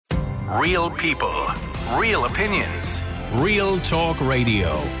Real people, real opinions. Real Talk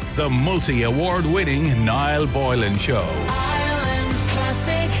Radio. The multi-award winning Niall Boylan Show. Ireland's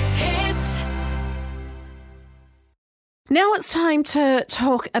classic hits. Now it's time to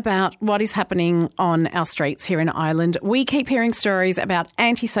talk about what is happening on our streets here in Ireland. We keep hearing stories about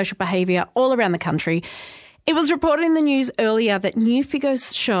antisocial behaviour all around the country. It was reported in the news earlier that new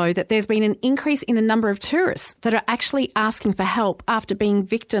figures show that there's been an increase in the number of tourists that are actually asking for help after being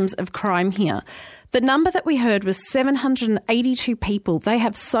victims of crime here. The number that we heard was 782 people. They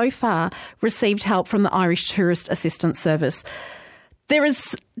have so far received help from the Irish Tourist Assistance Service. There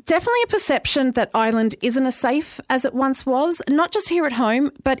is definitely a perception that Ireland isn't as safe as it once was, not just here at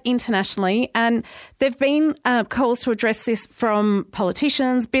home, but internationally. And there have been calls to address this from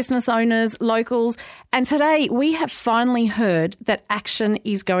politicians, business owners, locals. And today we have finally heard that action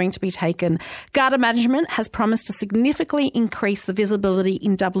is going to be taken. Garda management has promised to significantly increase the visibility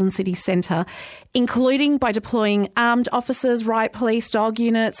in Dublin city centre, including by deploying armed officers, riot police, dog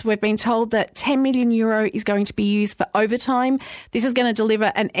units. We've been told that €10 million is going to be used for overtime. This is going to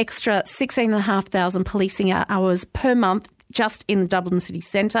deliver an extra 16,500 policing hours per month just in the Dublin city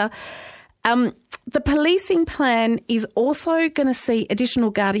centre. The policing plan is also going to see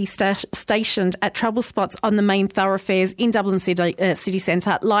additional Gardaí stationed at trouble spots on the main thoroughfares in Dublin city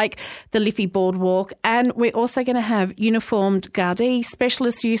centre, like the Liffey Boardwalk. And we're also going to have uniformed Gardaí.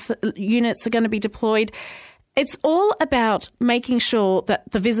 Specialist units are going to be deployed. It's all about making sure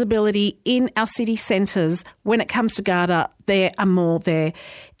that the visibility in our city centres, when it comes to Garda, there are more there.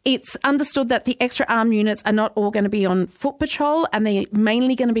 It's understood that the extra armed units are not all going to be on foot patrol and they're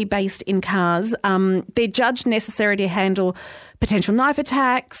mainly going to be based in cars. They're judged necessary to handle potential knife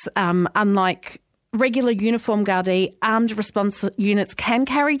attacks, unlike regular uniform Gardaí. Armed response units can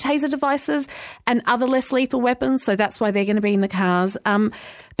carry taser devices and other less lethal weapons, so that's why they're going to be in the cars.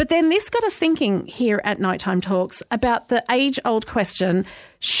 But then this got us thinking here at Nighttime Talks about the age-old question,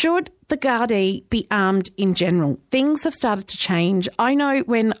 should the Gardaí be armed in general? Things have started to change. I know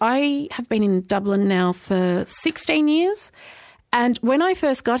when I have been in Dublin now for 16 years, and when I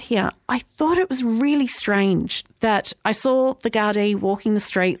first got here, I thought it was really strange that I saw the Gardaí walking the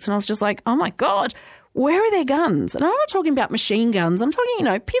streets and I was just like, oh my God, where are their guns? And I'm not talking about machine guns. I'm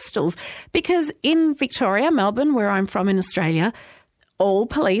talking, pistols. Because in Victoria, Melbourne, where I'm from in Australia, all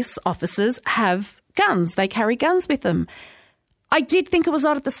police officers have guns. They carry guns with them. I did think it was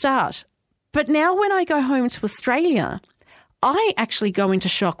odd at the start. But now when I go home to Australia, I actually go into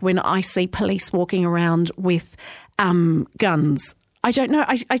shock when I see police walking around with guns. I don't know.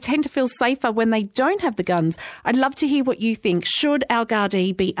 I tend to feel safer when they don't have the guns. I'd love to hear what you think. Should our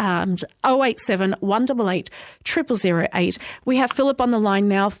Gardaí be armed? 087 188 0008. We have Philip on the line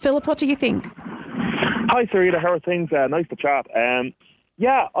now. Philip, what do you think? Hi, Sarita. How are things? Nice to chat. I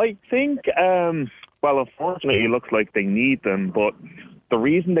think, unfortunately, it looks like they need them, but the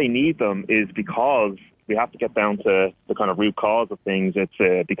reason they need them is because we have to get down to the kind of root cause of things.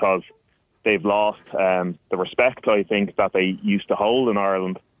 It's because they've lost the respect, I think, that they used to hold in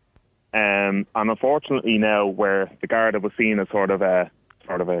Ireland. And unfortunately now, where the Garda was seen as sort of a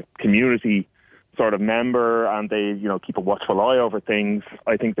community sort of member and they, keep a watchful eye over things,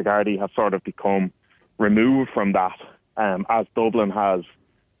 I think the Gardaí have sort of become removed from that as Dublin has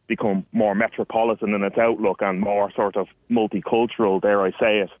become more metropolitan in its outlook and more sort of multicultural, dare I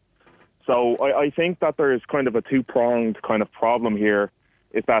say it. So I think that there's kind of a two-pronged kind of problem here,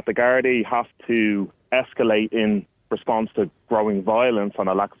 is that the Gardaí have to escalate in response to growing violence and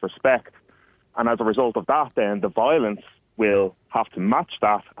a lack of respect. And as a result of that, then the violence will have to match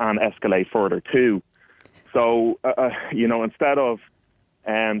that and escalate further too. So, instead of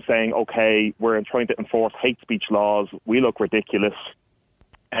saying, okay, we're trying to enforce hate speech laws, we look ridiculous,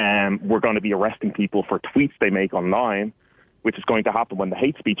 we're going to be arresting people for tweets they make online, which is going to happen when the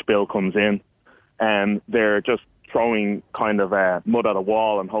hate speech bill comes in, and they're just throwing kind of mud at a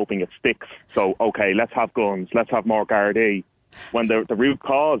wall and hoping it sticks. So, okay, let's have guns, let's have more Gardaí, when the root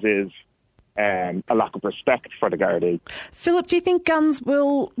cause is a lack of respect for the Gardaí. Philip, do you think guns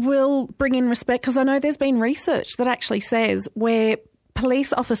will bring in respect? Because I know there's been research that actually says where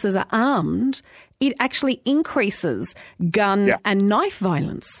police officers are armed, it actually increases gun and knife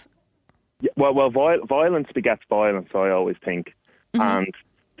violence. Yeah, well, violence begets violence, I always think. Mm-hmm. And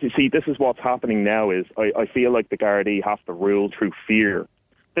you see, this is what's happening now is I feel like the Gardaí have to rule through fear.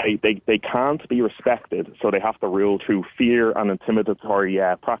 They can't be respected, so they have to rule through fear and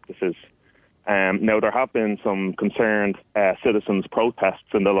intimidatory practices. Now, there have been some concerned citizens'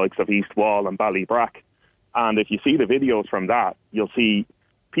 protests in the likes of East Wall and Ballybrack. And if you see the videos from that, you'll see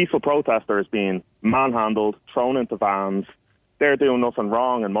peaceful protesters being manhandled, thrown into vans, they're doing nothing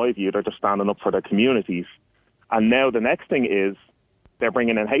wrong in my view. They're just standing up for their communities. And now the next thing is they're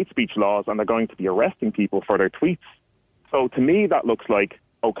bringing in hate speech laws and they're going to be arresting people for their tweets. So to me, that looks like,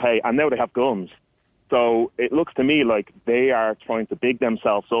 okay, and now they have guns. So it looks to me like they are trying to big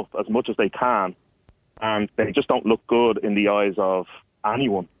themselves up as much as they can, and they just don't look good in the eyes of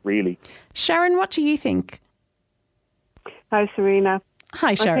anyone, really. Sharon, what do you think? Hi, Serena.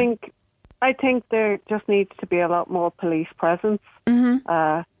 Hi, Sharon. I think there just needs to be a lot more police presence.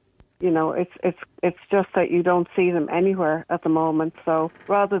 Mm-hmm. It's just that you don't see them anywhere at the moment. So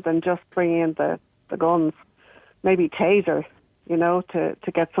rather than just bring in the guns, maybe tasers,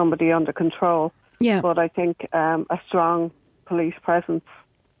 to get somebody under control. Yeah. But I think a strong police presence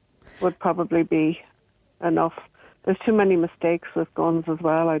would probably be enough. There's too many mistakes with guns as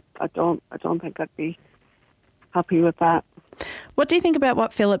well. I don't think I'd be happy with that. What do you think about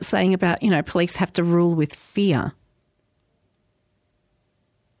what Philip's saying about, police have to rule with fear?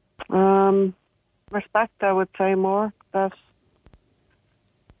 Respect, I would say more that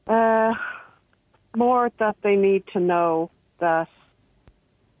they need to know that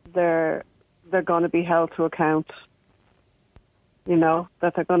they're going to be held to account.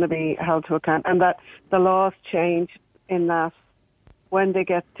 That they're going to be held to account, and that the laws change in that when they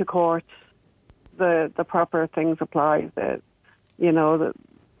get to court, the proper things apply. The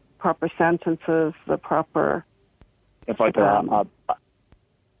proper sentences, the proper. If I could add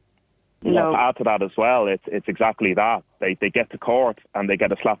to that as well, it's exactly that. They get to court and they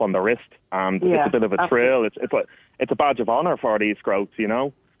get a slap on the wrist, and it's a bit of a thrill. It's a badge of honour for these scroats,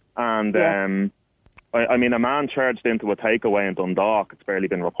 And I mean, a man charged into a takeaway in Dundalk. It's barely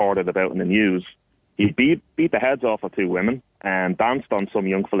been reported about in the news. He beat the heads off of two women and danced on some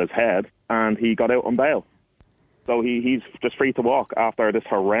young fella's head, and he got out on bail. So he's just free to walk after this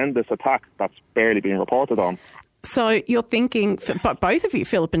horrendous attack that's barely being reported on. So you're thinking, but both of you,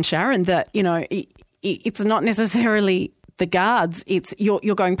 Philip and Sharon, that, it's not necessarily the guards. It's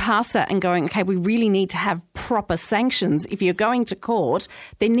you're going past that and going, okay, we really need to have proper sanctions. If you're going to court,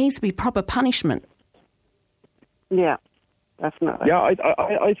 there needs to be proper punishment. Yeah, definitely. Yeah,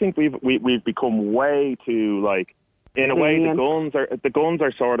 I think we've become way too, in a way, the guns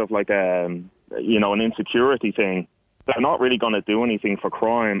are sort of like an insecurity thing. They're not really going to do anything for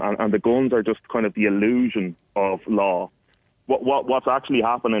crime, and the guns are just kind of the illusion of law. What's actually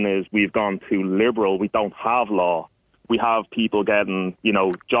happening is we've gone too liberal. We don't have law. We have people getting,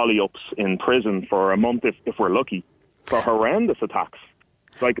 jolly ups in prison for a month if we're lucky for horrendous attacks.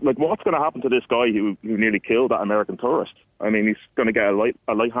 Like what's going to happen to this guy who nearly killed that American tourist? I mean, he's going to get a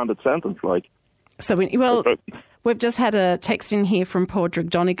light-handed sentence. So we've just had a text in here from Padraig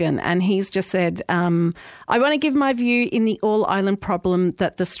Donegan, and he's just said, I want to give my view in the all-island problem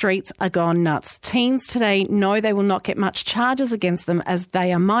that the streets are gone nuts. Teens today know they will not get much charges against them as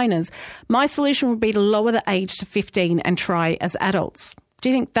they are minors. My solution would be to lower the age to 15 and try as adults. Do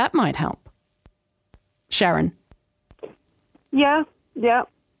you think that might help? Sharon? Yeah.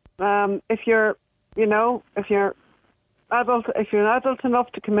 If you're an adult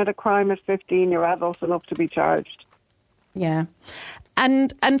enough to commit a crime at 15, you're adult enough to be charged. Yeah.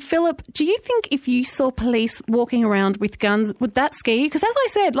 And Philip, do you think if you saw police walking around with guns, would that scare you? Because as I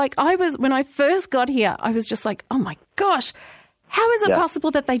said, when I first got here, I was just like, oh my gosh, how is it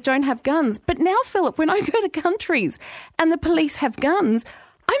possible that they don't have guns? But now, Philip, when I go to countries and the police have guns,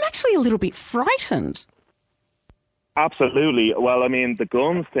 I'm actually a little bit frightened. Absolutely. Well, I mean, the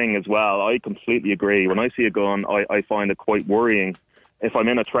guns thing as well, I completely agree. When I see a gun, I find it quite worrying if I'm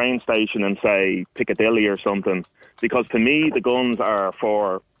in a train station in, say, Piccadilly or something, because to me, the guns are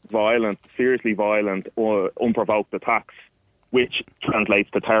for violent, seriously violent or unprovoked attacks, which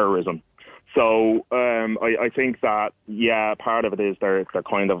translates to terrorism. So I think that, part of it is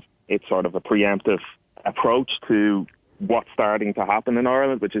it's sort of a preemptive approach to what's starting to happen in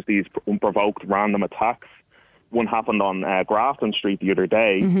Ireland, which is these unprovoked random attacks. One happened on Grafton Street the other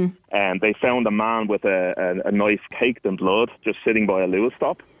day, and they found a man with a knife caked in blood just sitting by a Lewis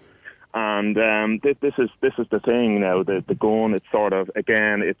stop. And this is the thing now. The gun. It's sort of,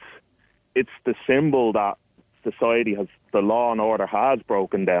 again, it's the symbol that society has. The law and order has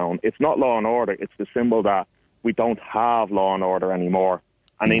broken down. It's not law and order. It's the symbol that we don't have law and order anymore.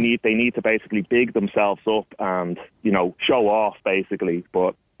 And they need to basically big themselves up and show off basically,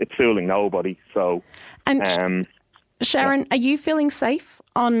 but it's fooling nobody. So, and Sharon, are you feeling safe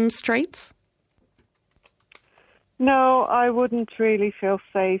on streets? No, I wouldn't really feel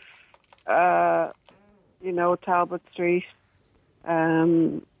safe. Talbot Street,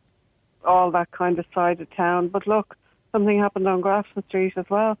 all that kind of side of town. But look, something happened on Grafton Street as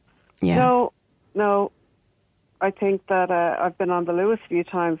well. Yeah. No, I think that I've been on the Lewis a few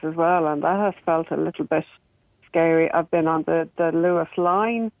times as well, and that has felt a little bit scary. I've been on the Lewis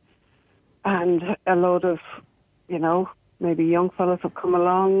line, and a load of, maybe young fellas have come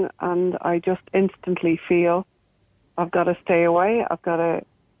along, and I just instantly feel I've got to stay away. I've got to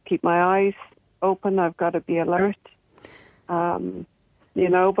keep my eyes open. I've got to be alert.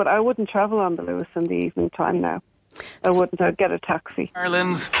 But I wouldn't travel on the Lewis in the evening time now. I wouldn't. I'd get a taxi.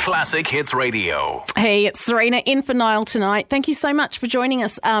 Ireland's Classic Hits Radio. Hey, it's Serena in for Niall tonight. Thank you so much for joining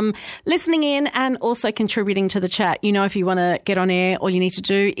us, listening in and also contributing to the chat. If you want to get on air, all you need to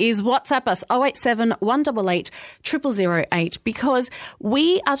do is WhatsApp us 087 188 0008, because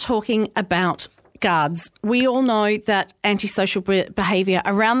we are talking about guards. We all know that antisocial behaviour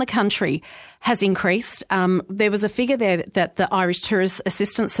around the country has increased. There was a figure there that the Irish Tourist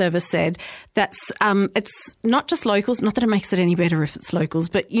Assistance Service said that's it's not just locals, not that it makes it any better if it's locals,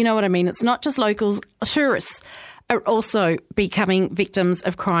 but you know what I mean. It's not just locals, tourists are also becoming victims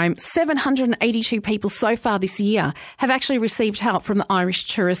of crime. 782 people so far this year have actually received help from the Irish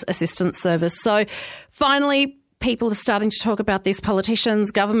Tourist Assistance Service. So finally, people are starting to talk about this. Politicians,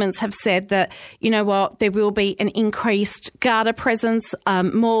 governments have said that, there will be an increased Garda presence,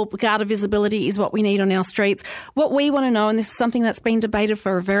 more Garda visibility is what we need on our streets. What we want to know, and this is something that's been debated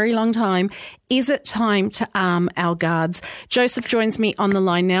for a very long time, is it time to arm our guards? Joseph joins me on the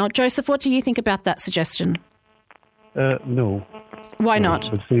line now. Joseph, what do you think about that suggestion? No. Why not?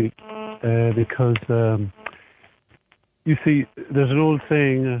 Because you see, there's an old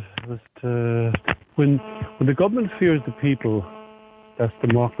saying that when the government fears the people, that's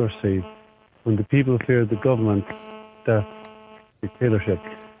democracy. When the people fear the government, that's dictatorship.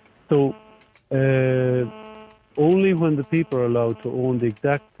 So only when the people are allowed to own the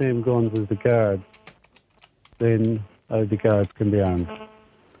exact same guns as the guards, then the guards can be armed.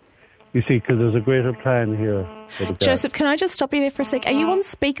 You see, because there's a greater plan here for the guards. Joseph, can I just stop you there for a sec? Are you on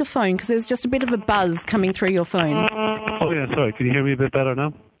speakerphone? Because there's just a bit of a buzz coming through your phone. Oh, yeah, sorry. Can you hear me a bit better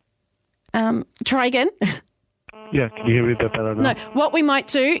now? Try again. Yeah, can you hear me a bit better now? No, what we might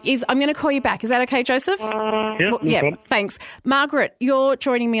do is I'm going to call you back. Is that okay, Joseph? Yeah, no problem. Thanks. Margaret, you're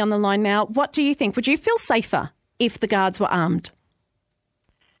joining me on the line now. What do you think? Would you feel safer if the guards were armed?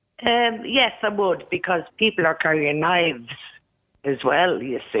 Yes, I would, because people are carrying knives as well,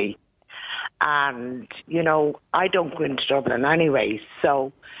 you see. And, I don't go into Dublin anyway,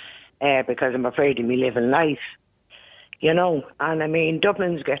 so, because I'm afraid of me living life, and I mean,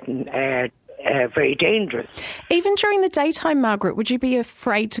 Dublin's getting very dangerous. Even during the daytime, Margaret, would you be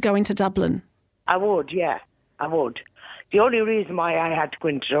afraid to go into Dublin? I would, yeah, I would. The only reason why I had to go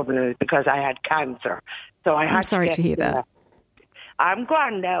into Dublin is because I had cancer. So I'm sorry to hear that. I'm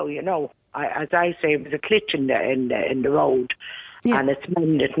grand now, as I say, it was a glitch in the road. Yeah. And it's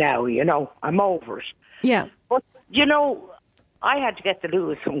mended now, I'm over it. Yeah. But, I had to get the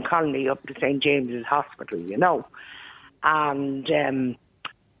Lewis from Colony up to St. James's Hospital, and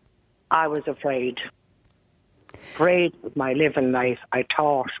I was afraid with my living life. I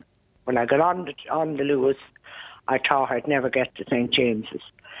thought, when I got on the Lewis, I thought I'd never get to St. James's.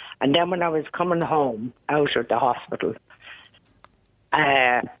 And then when I was coming home out of the hospital,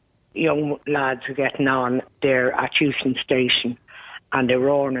 young lads were getting on there at Houston Station, and they're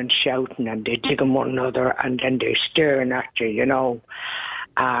roaring and shouting, and they're digging one another, and then they're staring at you,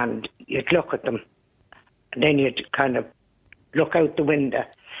 and you'd look at them, and then you'd kind of look out the window,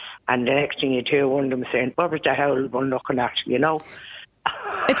 and the next thing you'd hear one of them saying, what was the hell one looking at,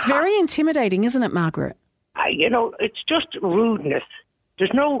 It's very intimidating, isn't it, Margaret? It's just rudeness.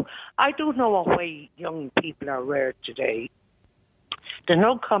 I don't know what way young people are reared today. There's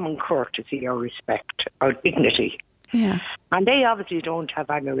no common courtesy or respect or dignity. Yeah. And they obviously don't have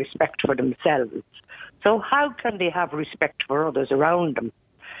any respect for themselves. So how can they have respect for others around them?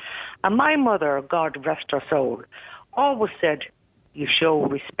 And my mother, God rest her soul, always said, you show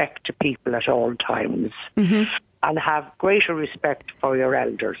respect to people at all times, and have greater respect for your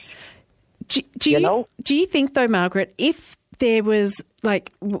elders. Do you think, though, Margaret, if there was,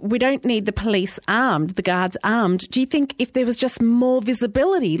 we don't need the police armed, the guards armed, do you think if there was just more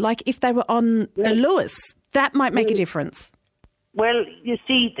visibility, like if they were on the Lewis, that might make a difference? Well, you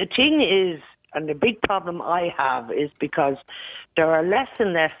see, the thing is, and the big problem I have is because there are less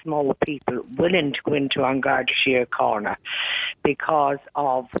and less more people willing to go into An Garda Síochána because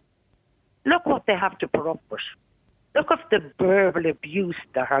of, look what they have to put up with. Look at the verbal abuse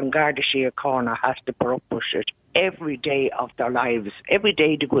that An Garda Síochána has to put up with it every day of their lives. Every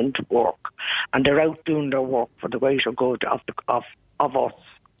day they go into work, and they're out doing their work for the greater good of us,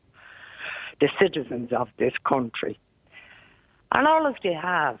 the citizens of this country. And all of they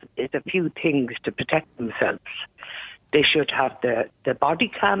have is a few things to protect themselves. They should have the body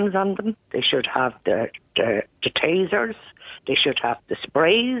cams on them. They should have the tasers. They should have the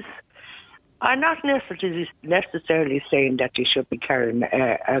sprays. I'm not necessarily saying that you should be carrying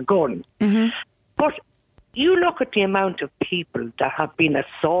a gun. Mm-hmm. But you look at the amount of people that have been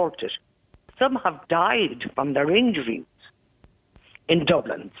assaulted. Some have died from their injuries in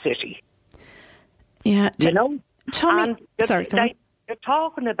Dublin City. Yeah. You know? Tommy, And sorry. Go on. they're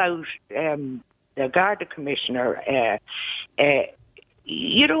talking about the Garda Commissioner.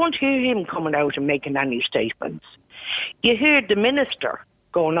 You don't hear him coming out and making any statements. You hear the Minister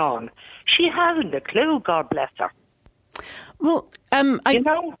going on. She hasn't a clue, God bless her. Well, You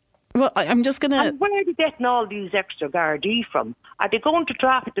know? Well, I'm just going to... And where are they getting all these extra Gardaí from? Are they going to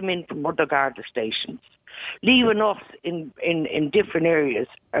draft them in from other Garda stations, leaving us in different areas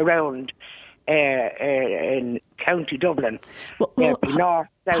around in County Dublin, north,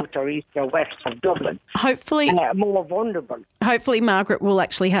 south or east or west of Dublin? Hopefully... more vulnerable. Hopefully Margaret will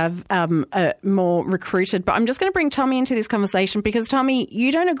actually have more recruited. But I'm just going to bring Tommy into this conversation because, Tommy,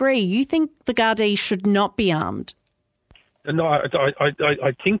 you don't agree. You think the Gardaí should not be armed. No,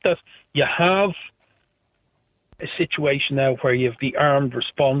 I think that you have a situation now where you have the armed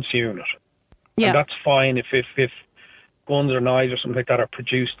response unit. Yeah. And that's fine if guns or knives or something like that are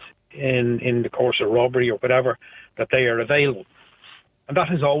produced in the course of robbery or whatever, that they are available. And that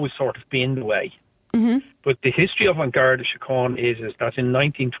has always sort of been the way. Mm-hmm. But the history of An Garda Síochána is that in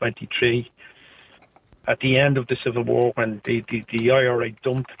 1923, at the end of the Civil War, when the IRA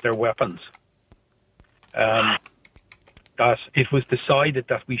dumped their weapons, that it was decided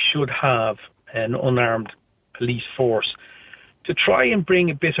that we should have an unarmed police force to try and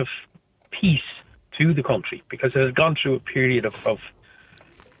bring a bit of peace to the country, because it has gone through a period of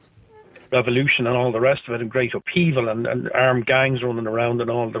revolution and all the rest of it, and great upheaval and armed gangs running around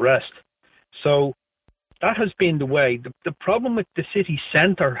and all the rest. So that has been the way. The problem with the city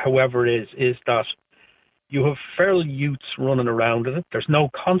centre, however, is that you have feral youths running around in it. There's no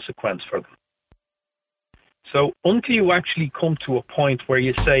consequence for them. So until you actually come to a point where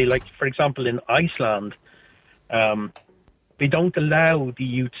you say, like, for example, in Iceland, they don't allow the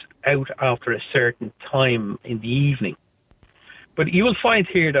youths out after a certain time in the evening. But you will find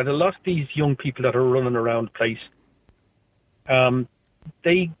here that a lot of these young people that are running around the place,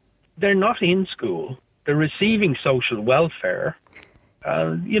 they're not in school. They're receiving social welfare.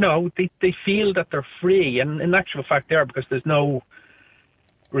 They feel that they're free, and in actual fact they are, because there's no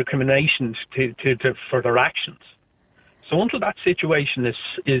recriminations for their actions. So until that situation is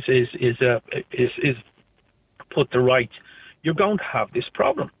put to right, you're going to have this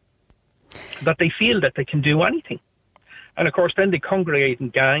problem that they feel that they can do anything. And of course, then they congregate in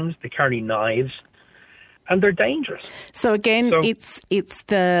gangs, they carry knives, and they're dangerous. So again, it's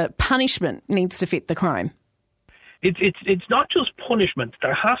the punishment needs to fit the crime. It's not just punishment.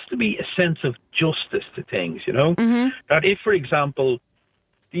 There has to be a sense of justice to things, you know? Mm-hmm. That if, for example,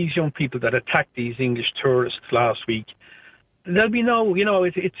 these young people that attacked these English tourists last week, there'll be no,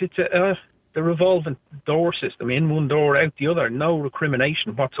 it's the revolving door system, in one door, out the other, no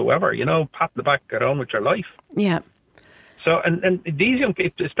recrimination whatsoever, pat the back, get on with your life. Yeah. So, and these young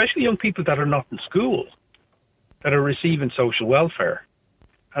people, especially young people that are not in school, that are receiving social welfare,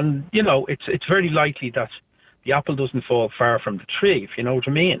 and, it's very likely that the apple doesn't fall far from the tree, if you know what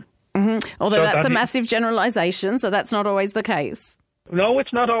I mean. Mm-hmm. Although that's a massive generalisation, so that's not always the case. No,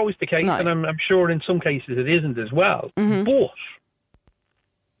 it's not always the case, No. and I'm sure in some cases it isn't as well. Mm-hmm. But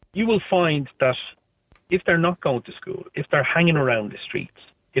you will find that if they're not going to school, if they're hanging around the streets,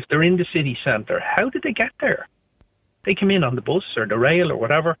 if they're in the city centre, how did they get there? They come in on the bus or the rail or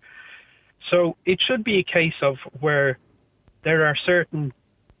whatever. So it should be a case of where there are certain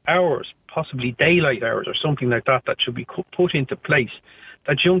hours, possibly daylight hours or something like that, that should be put into place,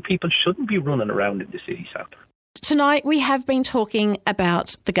 that young people shouldn't be running around in the city centre. Tonight we have been talking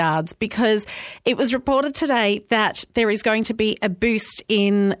about the Guards because it was reported today that there is going to be a boost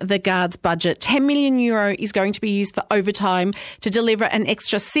in the Guards budget. €10 million is going to be used for overtime to deliver an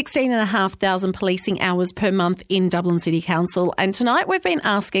extra 16,500 policing hours per month in Dublin City Council. And tonight we've been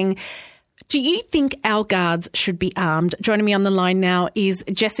asking, do you think our Guards should be armed? Joining me on the line now is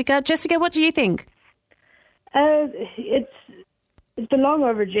Jessica. Jessica, what do you think? It's been long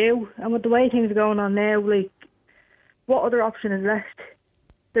overdue, and with the way things are going on now, like, what other option is left?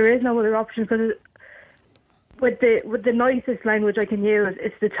 There is no other option, because with the nicest language I can use,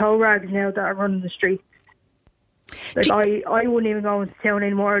 it's the tow rags now that are running the streets. Like, I wouldn't even go into town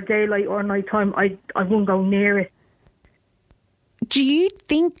anymore, daylight or night time. I wouldn't go near it. Do you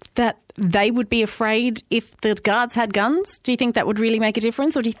think that they would be afraid if the guards had guns? Do you think that would really make a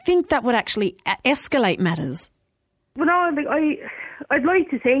difference, or do you think that would actually escalate matters? Well, no, like, I'd like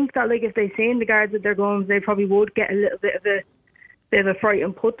to think that, like, if they seen the guards with their guns, they probably would get a little bit of a fright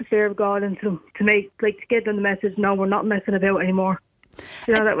and put the fear of God into them to give them the message, no, we're not messing about anymore.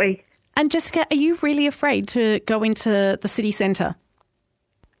 You know, that way. And Jessica, are you really afraid to go into the city centre?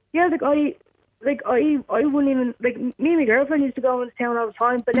 Yeah, I wouldn't even, like, me and my girlfriend used to go into town all the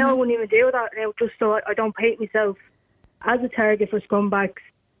time, but now I wouldn't even do that now, just so I don't paint myself as a target for scumbags.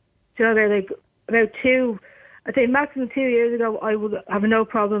 You know, they're like, I'd say maximum 2 years ago, I would have no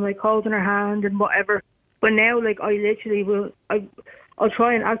problem, like, holding her hand and whatever. But now, like, I literally I'll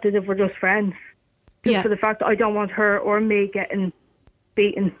try and act as if we're just friends. Just for the fact that I don't want her or me getting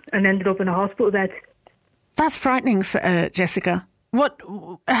beaten and ended up in a hospital bed. That's frightening, Jessica.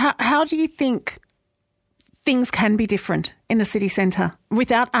 How do you think things can be different in the city centre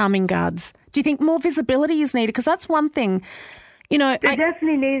without arming guards? Do you think more visibility is needed? Because that's one thing, you know. There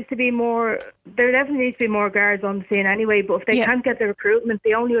definitely needs to be more guards on the scene anyway. But if they can't get the recruitment,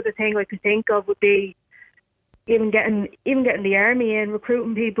 the only other thing I could think of would be even getting the army in,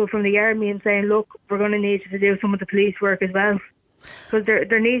 recruiting people from the army and saying, look, we're going to need you to do some of the police work as well. Because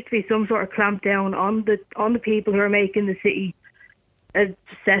there needs to be some sort of clamp down on the people who are making the city a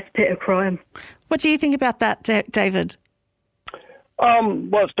cesspit of crime. What do you think about that, David? Well,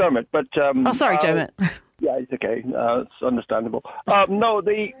 it's Dermot, but... sorry, Dermot. Yeah, it's okay. It's understandable.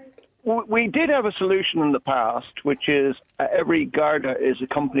 We did have a solution in the past, which is every Garda is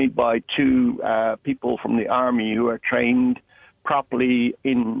accompanied by two people from the army who are trained properly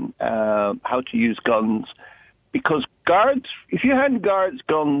in how to use guns. Because guards, if you hand guards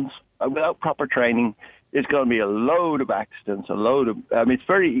guns without proper training, there's going to be a load of accidents, there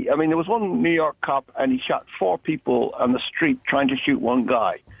was one New York cop and he shot 4 people on the street trying to shoot one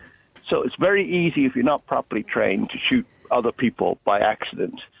guy. So it's very easy if you're not properly trained to shoot other people by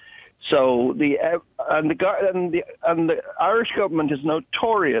accident. So the Irish government is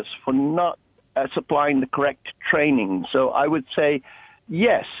notorious for not supplying the correct training. So I would say,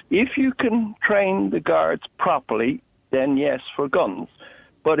 yes, if you can train the guards properly, then yes, for guns.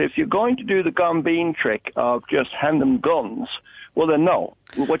 But if you're going to do the gun bean trick of just hand them guns, well then no.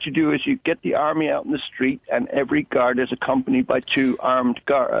 What you do is you get the army out in the street and every guard is accompanied by 2 armed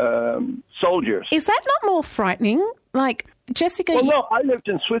soldiers. Is that not more frightening? Like, Jessica... Well, no, I lived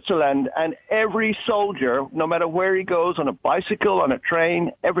in Switzerland and every soldier, no matter where he goes, on a bicycle, on a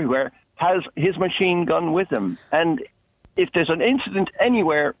train, everywhere, has his machine gun with him. And if there's an incident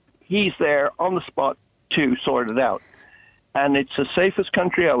anywhere, he's there on the spot to sort it out. And it's the safest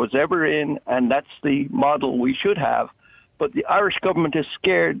country I was ever in, and that's the model we should have. But the Irish government is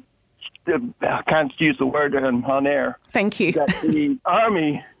scared, I can't use the word on air. Thank you. That the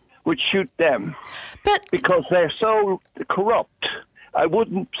army would shoot them because they're so corrupt. It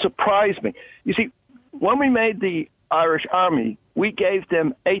wouldn't surprise me. You see, when we made the Irish army, we gave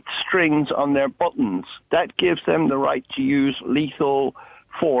them 8 strings on their buttons. That gives them the right to use lethal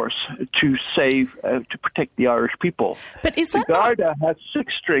force to protect the Irish people. But is that the Garda has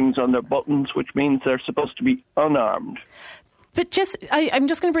 6 strings on their buttons, which means they're supposed to be unarmed. But I'm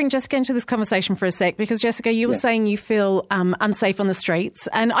just going to bring Jessica into this conversation for a sec, because Jessica, you were saying you feel unsafe on the streets,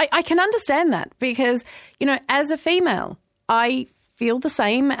 and I can understand that because, you know, as a female, I feel the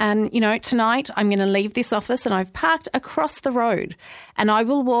same. And, you know, tonight I'm going to leave this office and I've parked across the road and I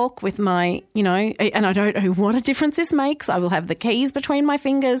will walk with my, you know, and I don't know what a difference this makes. I will have the keys between my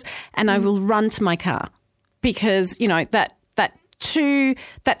fingers and I will run to my car because, you know, that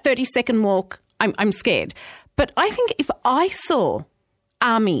 30-second walk, I'm scared. But I think if I saw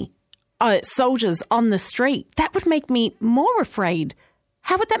army soldiers on the street, that would make me more afraid.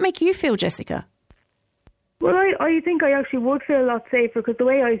 How would that make you feel, Jessica? Well, I think I actually would feel a lot safer because the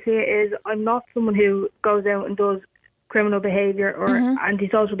way I see it is I'm not someone who goes out and does criminal behaviour or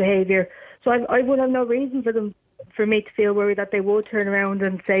antisocial behaviour. So I would have no reason for me to feel worried that they would turn around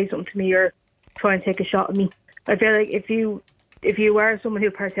and say something to me or try and take a shot at me. I feel like if you are someone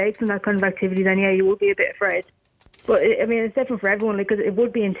who partakes in that kind of activity, then yeah, you would be a bit afraid. But I mean, it's different for everyone because it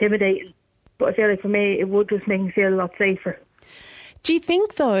would be intimidating. But I feel like for me, it would just make me feel a lot safer. Do you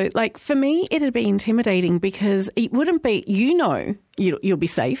think, though, like for me, it'd be intimidating because it wouldn't be, you know, you'll be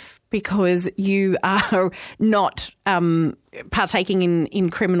safe because you are not partaking in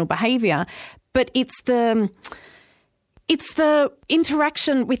criminal behaviour, but it's the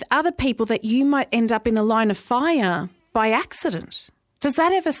interaction with other people that you might end up in the line of fire by accident. Does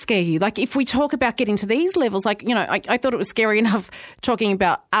that ever scare you? Like if we talk about getting to these levels, like, you know, I thought it was scary enough talking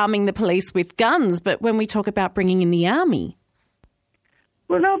about arming the police with guns, but when we talk about bringing in the army.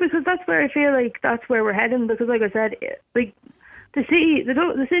 Well, no, because that's where I feel like that's where we're heading. Because, like I said, like the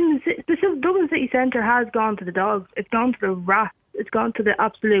Dublin city centre has gone to the dogs. It's gone to the rats. It's gone to the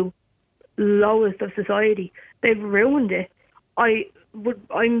absolute lowest of society. They've ruined it.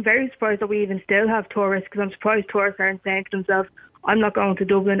 I'm very surprised that we even still have tourists, because I'm surprised tourists aren't saying to themselves, I'm not going to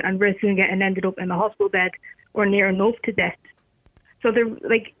Dublin and risking getting ended up in a hospital bed or near enough to death. So they're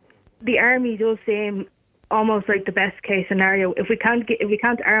like, the army does seem almost like the best case scenario. If we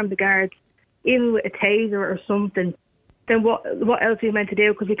can't arm the guards, even with a taser or something, then what else are we meant to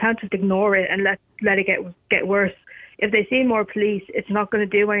do? Because we can't just ignore it and let it get worse. If they see more police, it's not going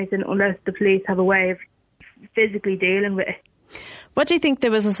to do anything unless the police have a way of physically dealing with it. What do you think?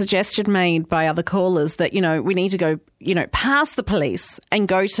 There was a suggestion made by other callers that, we need to go, past the police and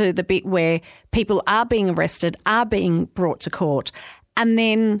go to the bit where people are being arrested, are being brought to court, and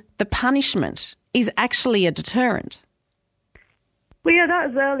then the punishment is actually a deterrent. Well, yeah, that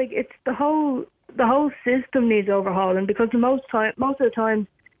as well. Like, it's the whole system needs overhauling, because most of the time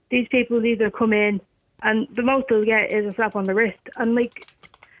these people either come in and the most they'll get is a slap on the wrist, and like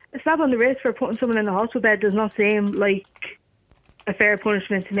a slap on the wrist for putting someone in the hospital bed does not seem like a fair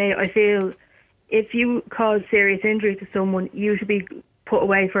punishment to me. I feel if you cause serious injury to someone, you should be put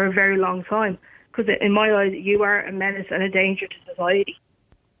away for a very long time, because in my eyes you are a menace and a danger to society.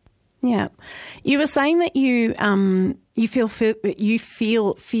 Yeah, you were saying that you feel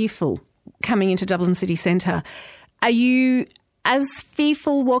fearful coming into Dublin city centre. Are you as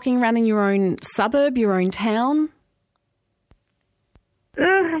fearful walking around in your own suburb, your own town?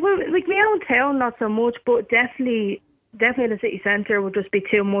 Well, like my own town, not so much, but definitely the city centre would just be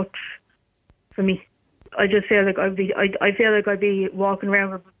too much for me. I just feel like I'd be walking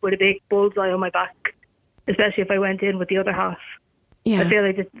around with a big bullseye on my back, especially if I went in with the other half. Yeah. I feel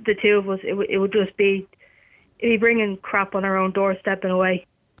like the two of us, it would just be, it'd be bringing crap on our own doorstep in a way.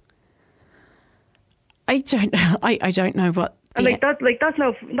 I don't know what. And that's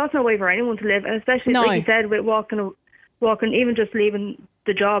no way for anyone to live, and especially like you said, with walking, even just leaving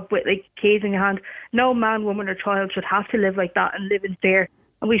the job with like keys in your hand. No man, woman, or child should have to live like that and live in fear.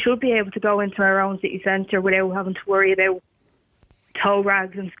 And we should be able to go into our own city centre without having to worry about tow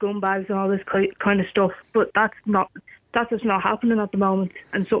rags and scumbags and all this kind of stuff. But that's just not happening at the moment,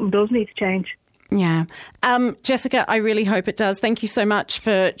 and something does need to change. Yeah. Jessica, I really hope it does. Thank you so much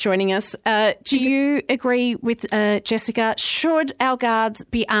for joining us. Do you agree with Jessica? Should our guards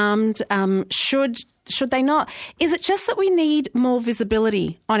be armed? Should they not? Is it just that we need more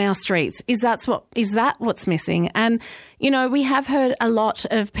visibility on our streets? Is that what's missing? And, we have heard a lot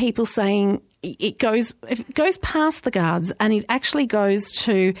of people saying it goes past the guards, and it actually goes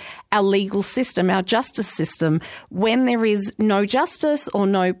to our legal system, our justice system. When there is no justice or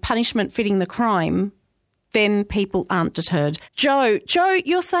no punishment fitting the crime, then people aren't deterred. Joe,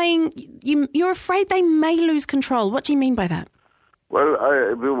 you're saying you're afraid they may lose control. What do you mean by that? Well,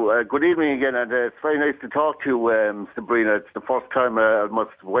 good evening again, and it's very nice to talk to you, Sabrina. It's the first time I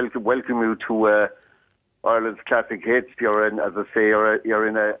must welcome you to Ireland's Classic Hits. You're in, as I say,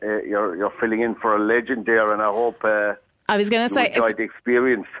 you're filling in for a legend there, and I hope I was going to say enjoyed the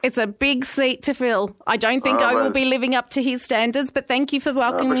experience. It's a big seat to fill. I don't think I will be living up to his standards, but thank you for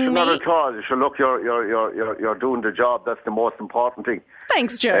welcoming me. Not at all. Look, you're doing the job. That's the most important thing.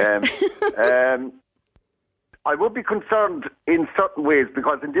 Thanks, Joe. I would be concerned in certain ways,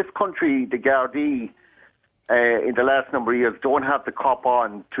 because in this country, the Gardaí, in the last number of years, don't have the cop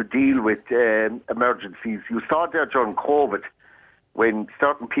on to deal with emergencies. You saw there during COVID, when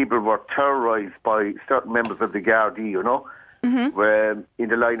certain people were terrorised by certain members of the Gardaí, where in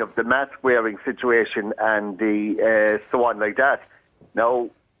the line of the mask wearing situation and the so on like that.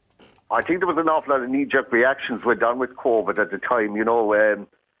 Now, I think there was an awful lot of knee-jerk reactions went on with COVID at the time,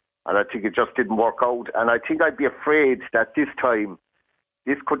 and I think it just didn't work out. And I think I'd be afraid that this time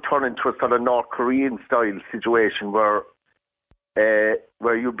this could turn into a sort of North Korean style situation where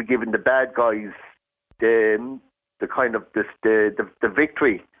you'd be giving the bad guys the kind of the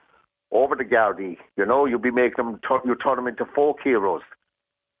victory over the Gardaí. You'll be making them turn them into folk heroes.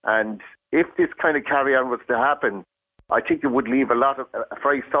 And if this kind of carry on was to happen, I think it would leave a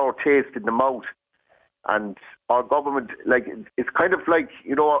very sour taste in the mouth. And our government, it's kind of like,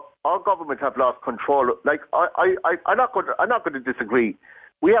 our government have lost control. I'm not going to disagree.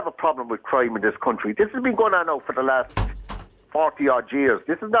 We have a problem with crime in this country. This has been going on now for the last 40 odd years.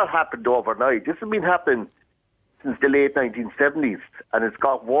 This has not happened overnight. This has been happening since the late 1970s, and it's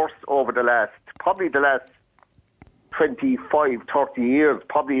got worse over the last 25, 30 years.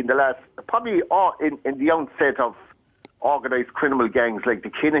 In the onset of organised criminal gangs like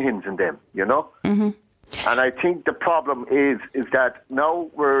the Kinahans and them. Mm-hmm. And I think the problem is that now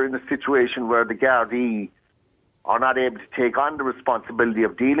we're in a situation where the Gardaí are not able to take on the responsibility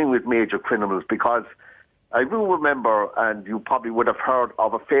of dealing with major criminals, because I do remember, and you probably would have heard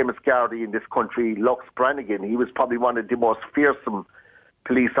of a famous Gardaí in this country, Lux Brannigan. He was probably one of the most fearsome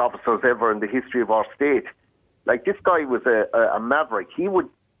police officers ever in the history of our state. Like, this guy was a maverick. He would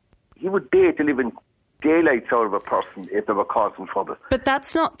dare to live in daylights out of a person if they were causing trouble. But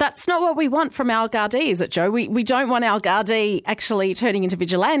that's not what we want from our Gardaí, is it, Joe? We don't want our Gardaí actually turning into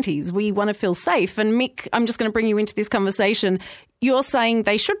vigilantes. We want to feel safe. And Mick, I'm just going to bring you into this conversation. You're saying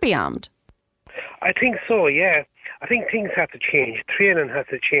they should be armed. I think so, yeah. I think things have to change. Training has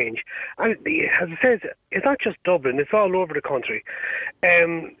to change. And as I said, it's not just Dublin, it's all over the country.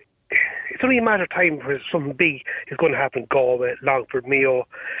 It's only a matter of time for something big is going to happen, Galway, Longford, Mayo,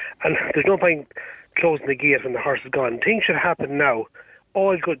 and there's no point closing the gate when the horse is gone. Things should happen now.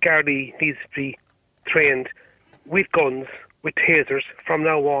 All good Gardaí needs to be trained with guns, with tasers from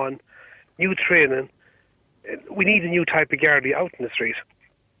now on, new training. We need a new type of Gardaí out in the street.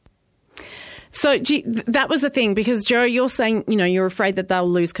 So that was the thing, because Joe, you're saying, you're afraid that they'll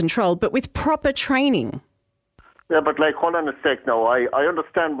lose control, but with proper training. Yeah, but hold on a sec now. I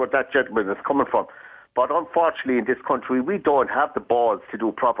understand where that gentleman is coming from. But unfortunately in this country, we don't have the balls to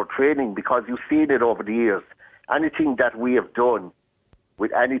do proper training, because you've seen it over the years. Anything that we have done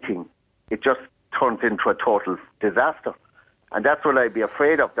with anything, it just turns into a total disaster. And that's what I'd be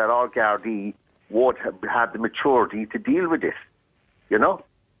afraid of, that our Gardaí won't have the maturity to deal with this,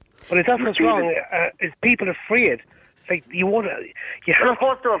 But if that's what's wrong, is people afraid. Like, of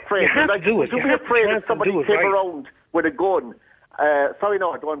course they're afraid. You have to do it. To be afraid that somebody came around with a gun. Sorry,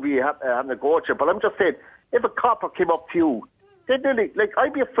 no, I don't want to be having a go at you, but I'm just saying, if a copper came up to you,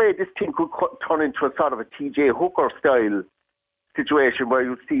 I'd be afraid this thing could turn into a sort of a TJ Hooker style situation where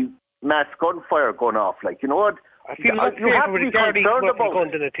you see mass gunfire going off. Like, you know what? I feel you have to be concerned about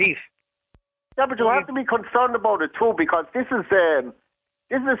it. In the teeth. Yeah, but you have to be concerned about it too, because this is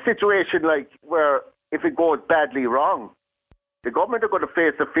a situation like where if it goes badly wrong, the government are going to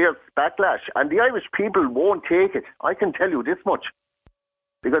face a fierce backlash, and the Irish people won't take it. I can tell you this much.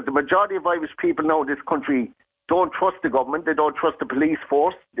 Because the majority of Irish people now in this country don't trust the government, they don't trust the police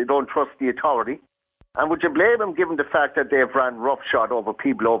force, they don't trust the authority. And would you blame them given the fact that they've ran roughshod over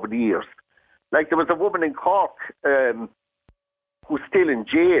people over the years? Like, there was a woman in Cork who's still in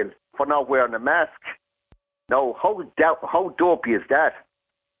jail for not wearing a mask. Now, how dopey is that?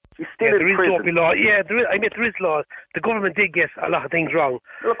 She's still in prison. Dopey law. Yeah, there is laws. The government did get a lot of things wrong.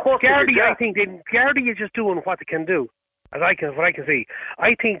 Well, of course Gardaí, yeah. I think Gardaí is just doing what they can do, what I can see.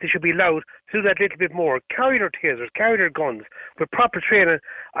 I think they should be allowed to do that little bit more. Carry their tasers, carry their guns. With proper training,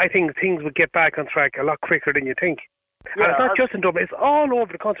 I think things would get back on track a lot quicker than you think. Yeah, and it's not just in Dublin, it's all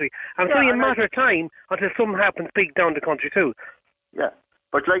over the country. And it's only a matter of time until something happens big down the country too. Yeah,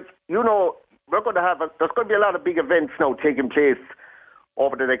 but we're going to have there's going to be a lot of big events now taking place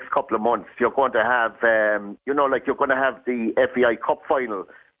over the next couple of months. You're going to have, you're going to have the FEI Cup final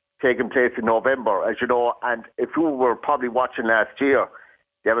taking place in November, as you know, and if you were probably watching last year,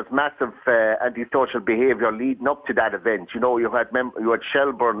 there was massive antisocial behaviour leading up to that event. You had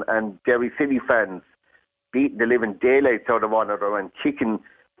Shelburne and Derry City fans beating the living daylights out of one another and kicking,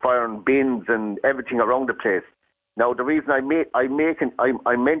 firing bins and everything around the place. Now, the reason I'm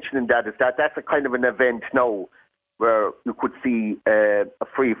mentioning that is that that's a kind of an event now where you could see a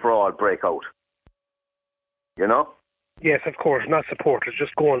free-for-all breakout. Yes, of course, not supporters,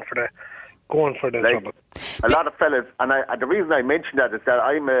 just going for the trouble. A lot of fellas, and the reason I mention that is that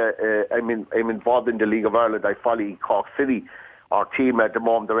I'm involved in the League of Ireland. I follow Cork City. Our team at the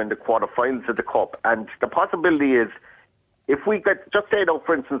moment, they're in the quarterfinals of the Cup, and the possibility is, if we just say now,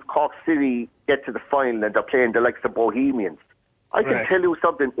 for instance, Cork City get to the final and they're playing the likes of Bohemians, I can tell you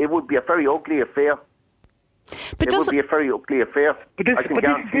something, it would be a very ugly affair. But it would be a very ugly affair. But this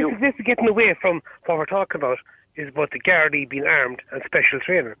is getting away from what we're talking about, is about the Gardaí being armed and special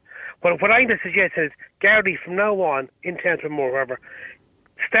training. But what I'm suggesting is Gardaí from now on, in Tantrum or wherever,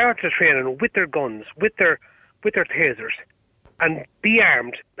 start the training with their guns, with their tasers, and be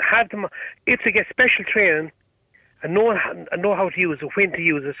armed. Have them, if they get special training, and know how to use it, when to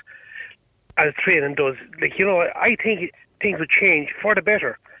use it, as training does. I think things would change for the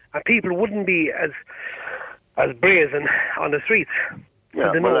better, and people wouldn't be as brazen on the streets.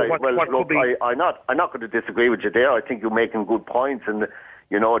 Yeah, I'm not going to disagree with you there. I think you're making good points, and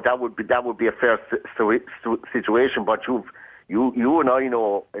that would be a fair situation. But you and I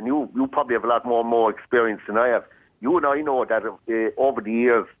know, and you probably have a lot more experience than I have. You and I know that over the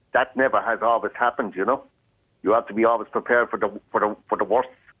years that never has always happened. You have to be always prepared for the worst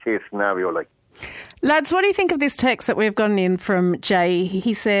case scenario. Lads, what do you think of this text that we've gotten in from Jay?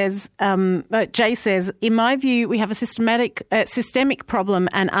 He says, Jay says, in my view, we have a systemic problem,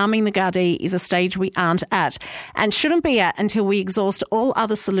 and arming the Gardaí is a stage we aren't at and shouldn't be at until we exhaust all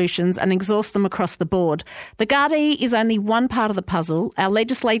other solutions and exhaust them across the board. The Gardaí is only one part of the puzzle. Our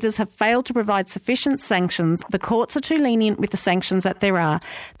legislators have failed to provide sufficient sanctions. The courts are too lenient with the sanctions that there are.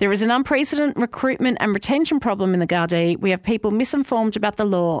 There is an unprecedented recruitment and retention problem in the Gardaí. We have people misinformed about the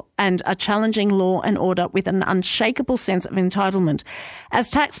law and are challenging law and order with an unshakable sense of entitlement. As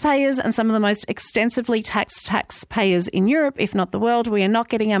taxpayers and some of the most extensively taxed taxpayers in Europe, if not the world, we are not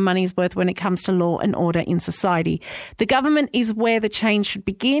getting our money's worth when it comes to law and order in society. The government is where the change should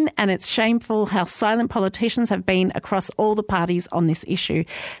begin, and it's shameful how silent politicians have been across all the parties on this issue.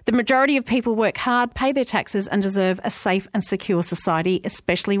 The majority of people work hard, pay their taxes, and deserve a safe and secure society,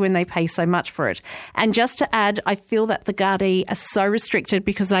 especially when they pay so much for it. And just to add, I feel that the Gardaí are so restricted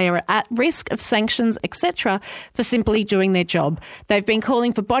because they are at risk of sanctions, etc., for simply doing their job. They've been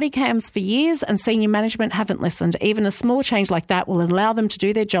calling for body cams for years and senior management haven't listened. Even a small change like that will allow them to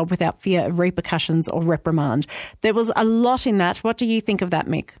do their job without fear of repercussions or reprimand. There was a lot in that. What do you think of that,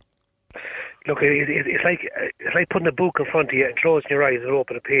 Mick? Look, it's like putting a book in front of you and closing your eyes and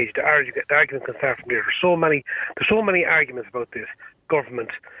open a page. The argument can start from there. There's so many arguments about this. Government,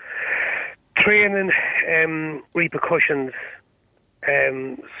 training, repercussions,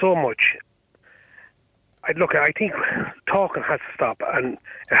 so much. I think talking has to stop and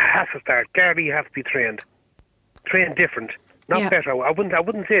it has to start. Gardaí have to be trained different, not better. I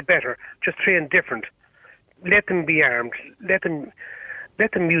wouldn't say better, just train different. Let them be armed. Let them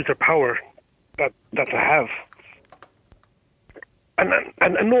use their power that they have,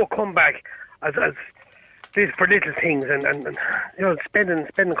 and no comeback as this for little things and spending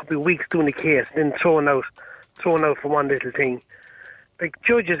a couple of weeks doing the case and then throwing out for one little thing. Like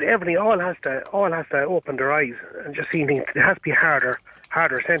judges, everything all has to open their eyes and just see things. It has to be harder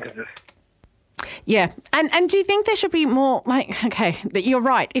sentences. Yeah, and do you think there should be more? Like, okay, you're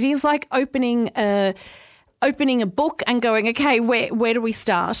right. It is like opening a book and going, okay, where do we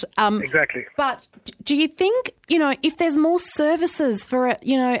start? Exactly. But do you think, if there's more services for it,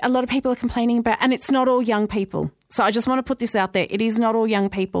 a lot of people are complaining about, and it's not all young people. So I just want to put this out there. It is not all young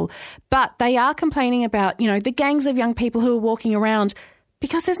people, but they are complaining about, the gangs of young people who are walking around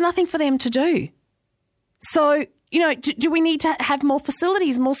because there's nothing for them to do. So, do we need to have more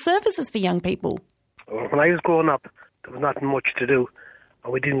facilities, more services for young people? When I was growing up, there was nothing much to do,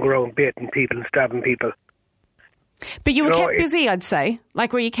 and we didn't go around baiting people and stabbing people. But you were kept busy, I'd say.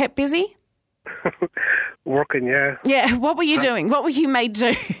 Like, were you kept busy? Working, yeah. Yeah, what were you doing? What were you made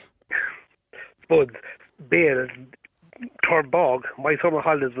do? Suppose bail, third bog. My summer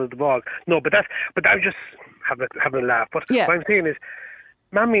holidays was the bog. No, but I was just having a laugh. But what I'm saying is,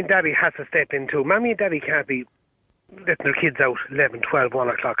 Mammy and Daddy has to step in too. Mammy and Daddy can't be letting their kids out 11, 12, 1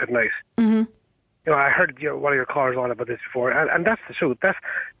 o'clock at night. Mm-hmm. I heard one of your callers on about this before, and that's the truth. That's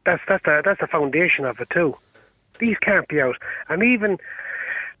the foundation of it too. These can't be out. And even,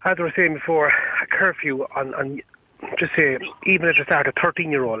 as I was saying before, a curfew on just say, even at the start, a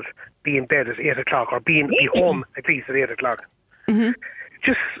 13-year-old be in bed at 8 o'clock or be home at least at 8 o'clock. Mm-hmm.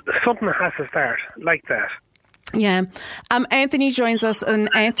 Just something has to start like that. Yeah. Anthony joins us, and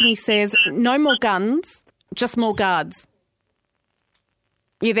Anthony says, no more guns, just more guards.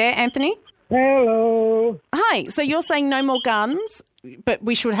 You there, Anthony? Hello. Hi. So you're saying no more guns, but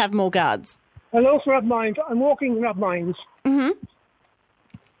we should have more guards? Hello, for Mines. I'm working in Mines. Mm-hmm.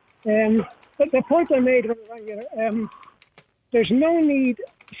 But the point I made, there's no need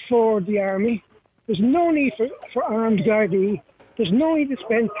for the army. There's no need for armed Gardaí. There's no need to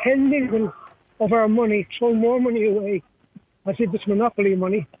spend 10 million of our money, throw more money away as if it's monopoly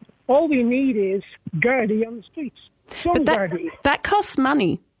money. All we need is Gardaí on the streets. Some Gardaí. That costs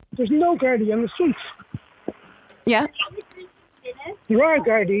money. There's no Gardaí on the streets. Yeah. There are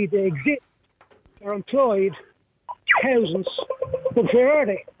Gardaí, they exist. They're employed, thousands. But where are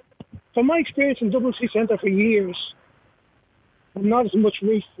they? From my experience in Dublin City Centre for years, I'm not as much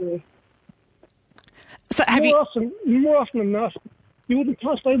reach for it. So more often than not, you wouldn't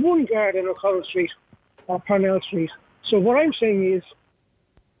pass by one guard in O'Connell Street or Parnell Street. So what I'm saying is,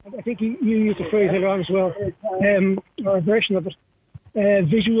 I think you used the phrase later on as well, or a version of it,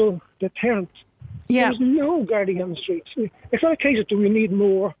 visual deterrent. Yeah. There's no Gardaí on the streets. It's not a case of do we need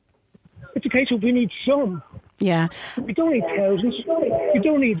more. It's a case of we need some. Yeah. We don't need thousands. We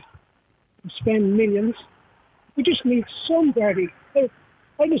don't need to spend millions. We just need some Gardaí. I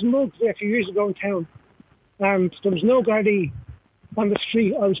was mugged there a few years ago in town, and there was no Gardaí on the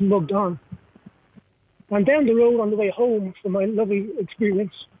street I was mugged on. And down the road on the way home from my lovely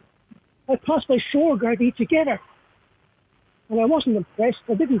experience, I passed by 4 Gardaí together. And I wasn't impressed.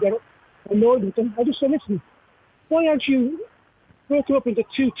 I didn't get it. Annoyed with them. I just said, listen, why aren't you broken up into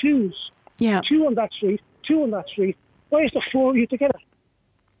 2 twos? Yeah. 2 on that street, 2 on that street. Why is there 4 of you together?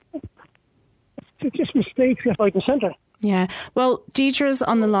 It's just mistakes left, right and centre. Yeah. Well, Deidre's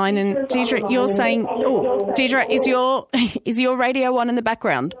on the line, and Deidre, you're saying, Deidre, is your radio on in the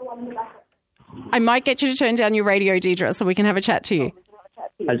background? I might get you to turn down your radio, Deidre, so we can have a chat to you.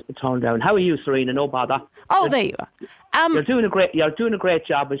 I'll turn down. How are you, Serena? No bother. Oh, there you are. You're doing a great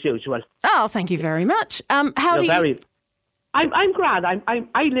job as usual. Oh, thank you very much. I'm grand.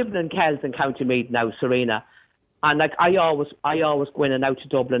 I live in Kells in County Meath now, Serena, and like I always go in and out to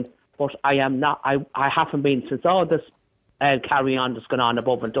Dublin, but I am not. I haven't been since all this carry on that's going on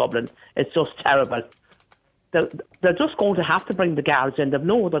above in Dublin. It's just terrible. They're just going to have to bring the guards in. They've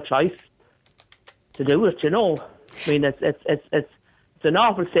no other choice to do it. You know, I mean, it's an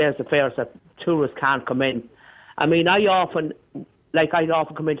awful state of affairs that tourists can't come in. I mean, I'd often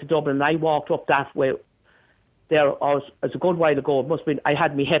come into Dublin and I walked up that way. It's a good while ago. It must have been, I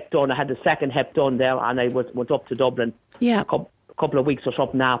had my hip done. I had the second hip done there, and I went up to Dublin. Yeah. A couple of weeks or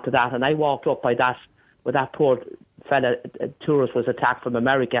something after that, and I walked up by that where that poor fella, a tourist, was attacked from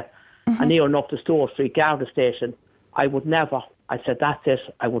America, and near enough to Store Street Garda station. I said, that's it.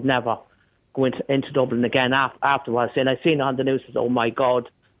 I would never go into Dublin again afterwards. And I seen on the news, oh my God,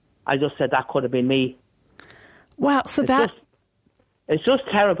 I just said that could have been me. Wow, so it's just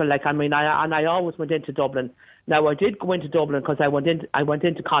terrible. Like, I mean, I always went into Dublin. Now, I did go into Dublin because I went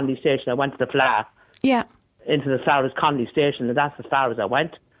into Connolly Station. I went to the Fla. Yeah. Into as far as Connolly Station, and that's as far as I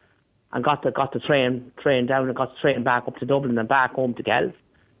went. And got the train down and got the train back up to Dublin and back home to Kells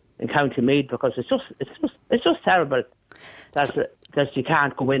in County Meath, because it's just terrible that you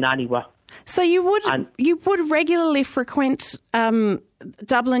can't go in anywhere. So you would regularly frequent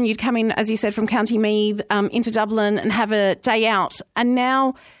Dublin. You'd come in, as you said, from County Meath into Dublin and have a day out. And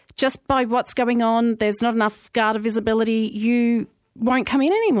now, just by what's going on, there's not enough Garda visibility. You won't come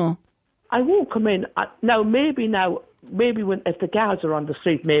in anymore. I won't come in maybe if the guards are on the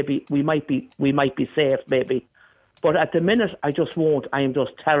street, maybe we might be safe, maybe. But at the minute, I just won't. I am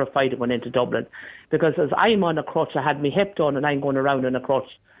just terrified of going into Dublin, because as I'm on a crutch, I had my hip done, and I'm going around on a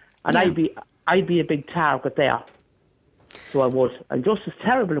crutch, and I'd be a big target there. So I would. And just as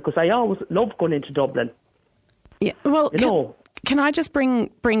terrible, because I always loved going into Dublin. Yeah. Well, can I just bring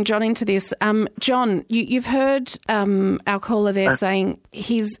John into this? John, you've heard our caller there saying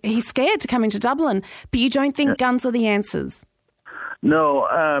he's scared to come into Dublin, but you don't think guns are the answers? No,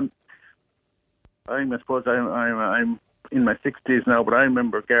 I suppose I'm in my 60s now, but I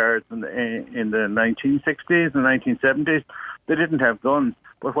remember guards in the 1960s and 1970s. They didn't have guns,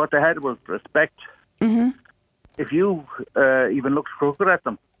 but what they had was respect. Mm-hmm. If you even looked crooked at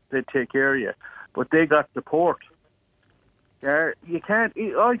them, they'd take care of you. But they got support. You can't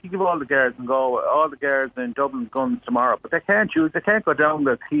give all the guards and go, all the guards in Dublin guns tomorrow, but they can't go down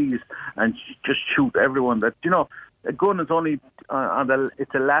the keys and just shoot everyone. That, you know, a gun is only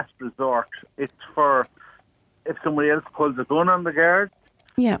it's a last resort. It's for if somebody else pulls a gun on the guards.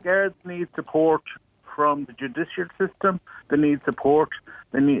 Yeah. The guards need support from the judicial system. They need support.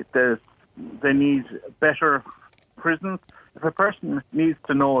 They need better prisons. If a person needs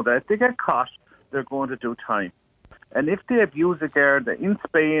to know that if they get caught, they're going to do time. And if they abuse a guard in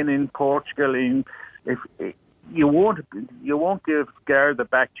Spain, in Portugal, you won't give guard the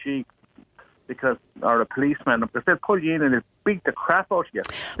back cheek or a policeman, because they'll pull you in and they'll beat the crap out of you.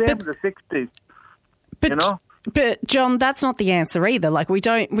 Same in the 60s, you know. But John, that's not the answer either. Like, we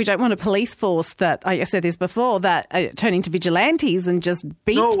don't want a police force that, I said this before, that turn into vigilantes and just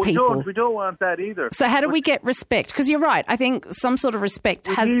beat people. We don't want that either. So how do we get respect? Because you're right. I think some sort of respect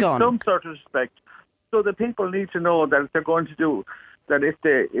has gone. Some sort of respect. So the people need to know that if they're going to do that, if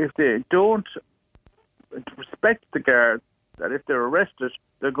they don't respect the guards, that if they're arrested,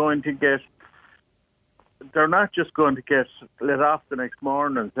 they're not just going to get let off the next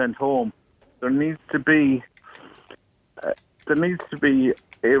morning and sent home. There needs to be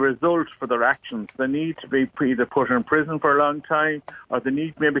a result for their actions. They need to be either put in prison for a long time, or they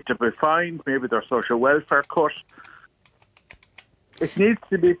need maybe to be fined, maybe their social welfare cut. It needs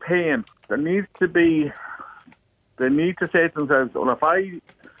to be pain. They need to say to themselves, well, if I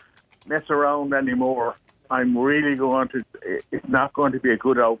mess around anymore, it's not going to be a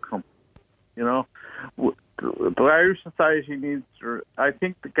good outcome. You know, the Irish society I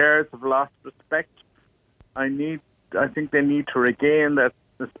think the guards have lost respect. I think they need to regain that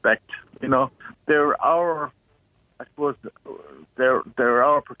respect. You know, they're our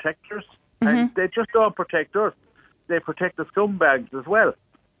protectors, and they just don't protect us. They protect the scumbags as well.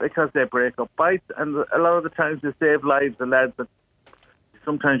 because they break up fights, and a lot of the times they save lives of lads that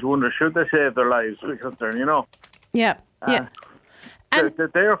sometimes you wonder, should they save their lives, because they're, Yeah.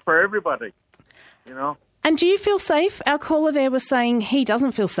 they're there for everybody, And do you feel safe? Our caller there was saying he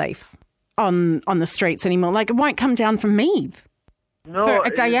doesn't feel safe on the streets anymore. Like, it won't come down from Meath for a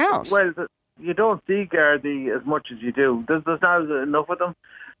day out. Well, you don't see Gardaí as much as you do. There's not enough of them.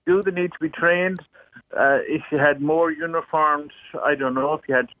 Do they need to be trained? If you had more uniformed, I don't know,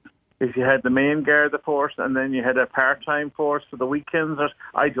 if you had the main Garda force and then you had a part-time force for the weekends,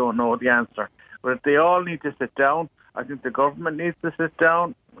 I don't know the answer. But if they all need to sit down, I think the government needs to sit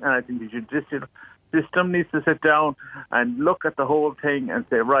down, and I think the judicial system needs to sit down and look at the whole thing and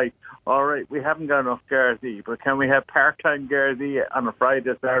say, right, all right, we haven't got enough Gardaí, but can we have part-time Gardaí on a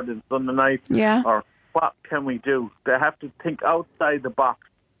Friday, Saturday and Sunday night? Yeah. Or what can we do? They have to think outside the box,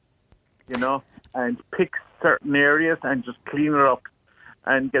 and pick certain areas and just clean it up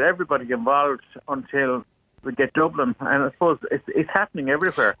and get everybody involved until we get Dublin. And I suppose it's happening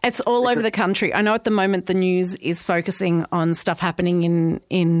everywhere. It's all over the country. I know at the moment the news is focusing on stuff happening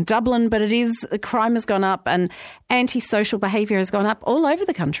in Dublin, but crime has gone up and antisocial behaviour has gone up all over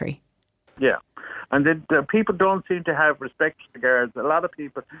the country. Yeah. And the people don't seem to have respect for the guards. A lot of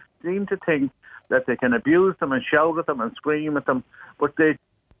people seem to think that they can abuse them and shout at them and scream at them, but they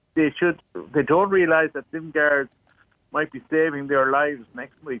don't realise that them guards might be saving their lives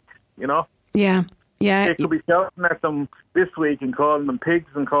next week, Yeah. They could be shouting at them this week and calling them pigs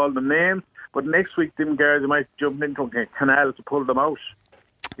and calling them names, but next week them guards might jump into a canal to pull them out,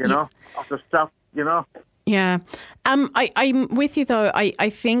 off the stuff, Yeah. I'm with you, though. I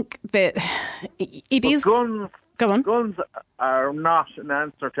think that it is... Guns, go on. Guns are not an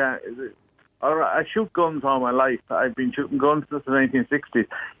answer to... I shoot guns all my life. I've been shooting guns since the 1960s.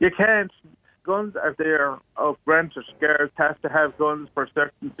 You can't... Guns are there. Granted, guards have to have guns for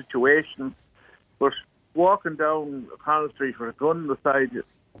certain situations, but walking down Connaught Street with a gun on the side,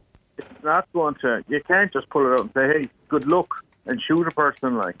 it's not going to... You can't just pull it out and say, hey, good luck, and shoot a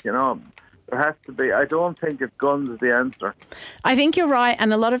person There has to be. I don't think guns is the answer. I think you're right,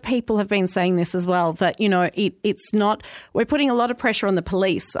 and a lot of people have been saying this as well, that, it's not... We're putting a lot of pressure on the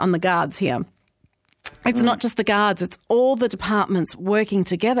police, on the guards here. It's not just the guards, it's all the departments working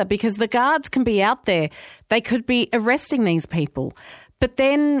together, because the guards can be out there. They could be arresting these people, but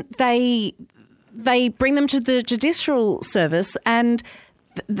then they bring them to the judicial service and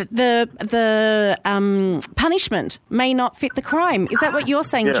the punishment may not fit the crime. Is that what you're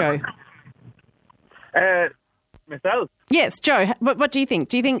saying, Joe? Myself. Yes, Joe. What do you think?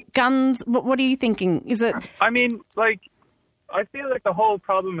 Do you think guns? What are you thinking? Is it? I mean, I feel like the whole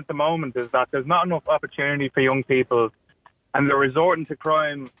problem at the moment is that there's not enough opportunity for young people, and they're resorting to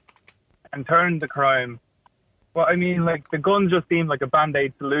crime and turning to crime. Well, I mean, the guns just seem like a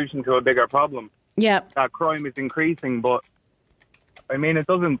band-aid solution to a bigger problem. Yeah. That crime is increasing, but I mean, it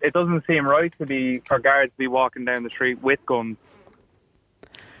doesn't seem right for guards to be walking down the street with guns.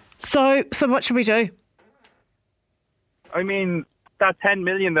 So what should we do? I mean, that 10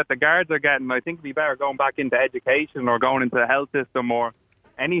 million that the guards are getting, I think it'd be better going back into education or going into the health system or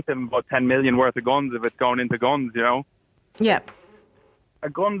anything but 10 million worth of guns if it's going into guns, Yeah. A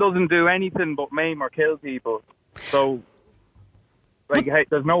gun doesn't do anything but maim or kill people. So, hey,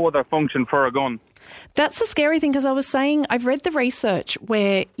 there's no other function for a gun. That's the scary thing, because I was saying, I've read the research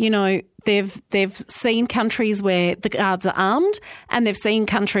where, they've seen countries where the guards are armed, and they've seen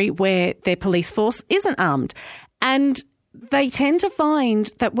country where their police force isn't armed. And they tend to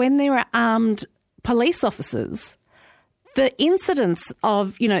find that when there are armed police officers, the incidence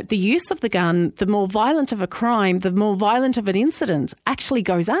of, the use of the gun, the more violent of a crime, the more violent of an incident actually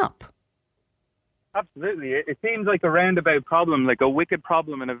goes up. Absolutely. It seems like a roundabout problem, like a wicked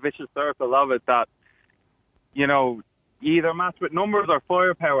problem in a vicious circle of it that, you either match with numbers or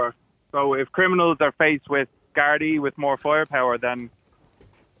firepower. So if criminals are faced with Gardaí with more firepower, then,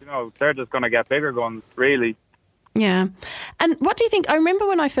 they're just going to get bigger guns, really. Yeah. And what do you think? I remember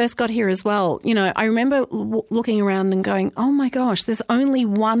when I first got here as well, I remember looking around and going, oh my gosh, there's only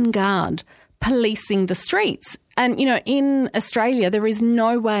one guard policing the streets. And, in Australia, there is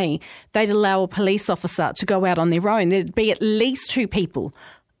no way they'd allow a police officer to go out on their own. There'd be at least two people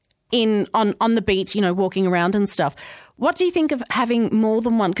on the beat, walking around and stuff. What do you think of having more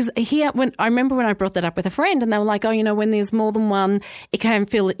than one? Because here, I remember when I brought that up with a friend, and they were like, oh, when there's more than one, it can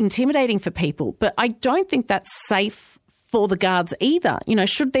feel intimidating for people. But I don't think that's safe for the guards either.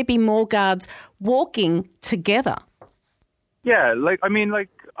 Should there be more guards walking together? Yeah,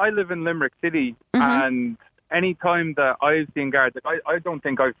 I live in Limerick City, and any time that I've seen guards, I don't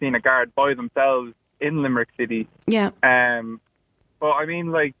think I've seen a guard by themselves in Limerick City. Yeah. But I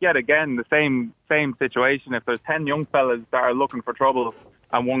mean, like, yet again, the same situation. If there's 10 young fellas that are looking for trouble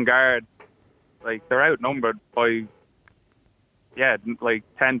and one guard, like, they're outnumbered by, like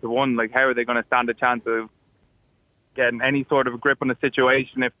 10 to 1. Like, how are they going to stand a chance of getting any sort of grip on the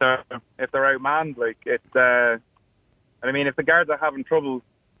situation if they're outmanned? Like, it's, I mean, if the guards are having trouble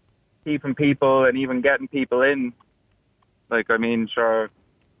keeping people and even getting people in, like, I mean, sure,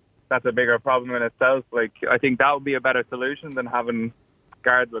 that's a bigger problem in itself. Like, I think that would be a better solution than having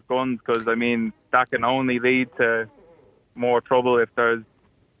guards with guns, because, I mean, that can only lead to more trouble if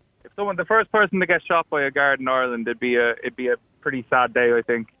the first person to get shot by a guard in Ireland, it'd be a pretty sad day, I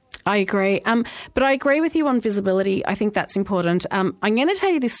think. I agree. But I agree with you on visibility. I think that's important. I'm going to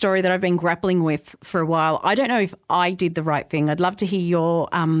tell you this story that I've been grappling with for a while. I don't know if I did the right thing. I'd love to hear your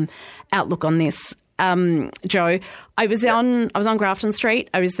outlook on this. Joe, I was on Grafton Street.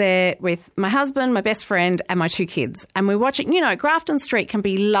 I was there with my husband, my best friend, and my 2 kids. And we're watching, Grafton Street can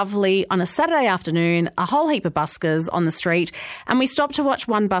be lovely on a Saturday afternoon, a whole heap of buskers on the street. And we stopped to watch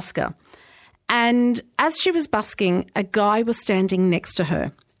one busker. And as she was busking, a guy was standing next to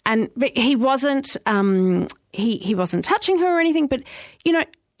her. And he wasn't he wasn't touching her or anything, but,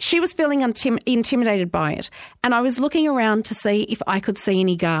 she was feeling intimidated by it. And I was looking around to see if I could see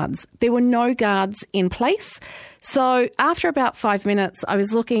any guards. There were no guards in place. So after about 5 minutes, I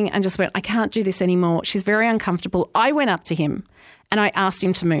was looking and just went, I can't do this anymore. She's very uncomfortable. I went up to him and I asked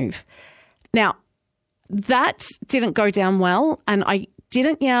him to move. Now, that didn't go down well, and I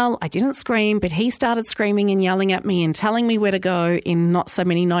didn't yell, I didn't scream, but he started screaming and yelling at me and telling me where to go in not so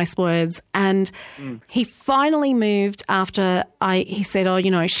many nice words. And he finally moved after he said,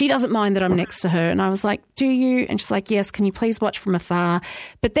 she doesn't mind that I'm next to her. And I was like, do you? And she's like, yes, can you please watch from afar?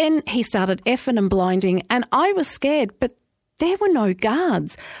 But then he started effing and blinding, and I was scared, but there were no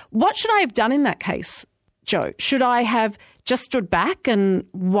guards. What should I have done in that case, Joe? Should I have just stood back and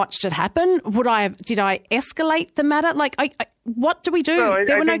watched it happen? Did I escalate the matter? Like, what do we do?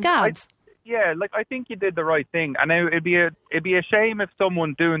 There were no guards. I think you did the right thing, and it'd be a shame if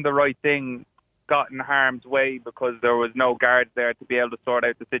someone doing the right thing got in harm's way because there was no guards there to be able to sort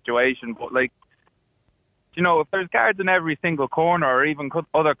out the situation. But if there's guards in every single corner, or even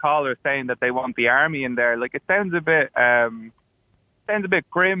other callers saying that they want the army in there, like, it sounds a bit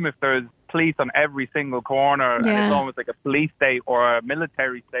grim if there's police on every single corner, and it's almost like a police state or a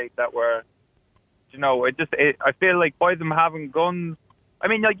military state that we're, I feel like by them having guns, I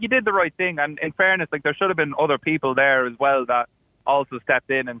mean, like, you did the right thing, and in fairness, like, there should have been other people there as well that also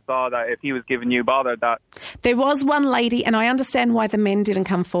stepped in and saw that if he was giving you bother, that... There was one lady, and I understand why the men didn't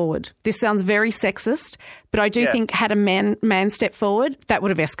come forward. This sounds very sexist, but I do think had a man step forward, that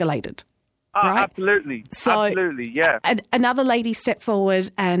would have escalated. Right? Absolutely. So absolutely, yeah. Another lady stepped forward,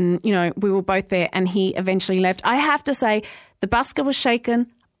 and, we were both there, and he eventually left. I have to say, the busker was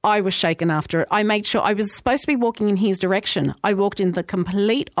shaken. I was shaken after it. I made sure I was supposed to be walking in his direction. I walked in the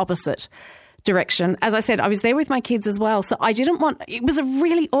complete opposite direction. As I said, I was there with my kids as well. So it was a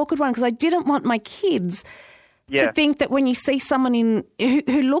really awkward one because I didn't want my kids to think that when you see someone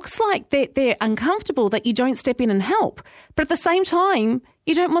who looks like they're uncomfortable, that you don't step in and help. But at the same time,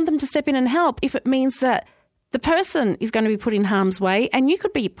 you don't want them to step in and help if it means that the person is going to be put in harm's way, and you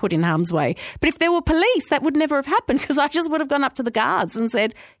could be put in harm's way. But if there were police, that would never have happened, because I just would have gone up to the guards and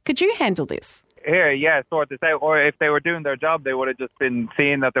said, could you handle this? Sort this out. Or if they were doing their job, they would have just been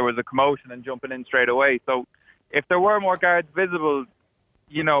seeing that there was a commotion and jumping in straight away. So if there were more guards visible,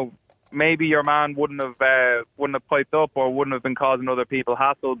 maybe your man wouldn't have piped up or wouldn't have been causing other people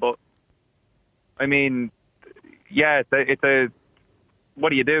hassle. But I mean, it's a what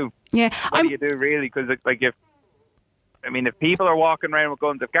do you do? Yeah, what do you do really? Because if people are walking around with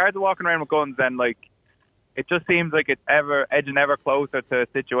guns, if guards are walking around with guns, then it just seems like it's edging ever closer to a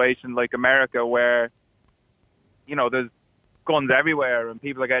situation like America, where there's guns everywhere and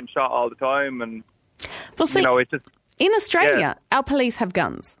people are getting shot all the time, and it's just in Australia, our police have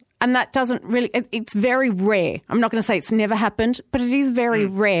guns. And that doesn't really, it's very rare. I'm not going to say it's never happened, but it is very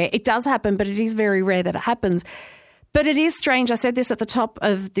rare. It does happen, but it is very rare that it happens. But it is strange. I said this at the top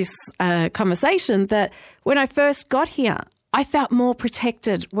of this conversation, that when I first got here, I felt more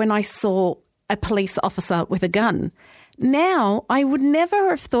protected when I saw a police officer with a gun. Now, I would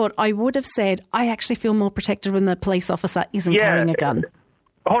never have thought, I would have said, I actually feel more protected when the police officer isn't carrying a gun.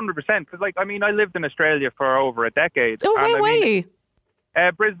 100%. Because, I lived in Australia for over a decade. Oh, where were you?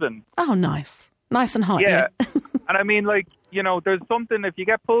 Brisbane. Oh, nice. Nice and hot. Yeah. And I mean, there's something, if you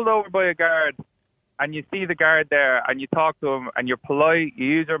get pulled over by a guard and you see the guard there and you talk to him and you're polite, you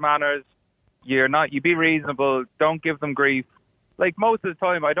use your manners, you be reasonable, don't give them grief, like most of the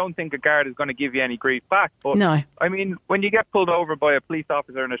time, I don't think a guard is going to give you any grief back. But No. I mean, when you get pulled over by a police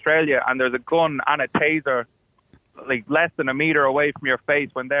officer in Australia and there's a gun and a taser like less than a metre away from your face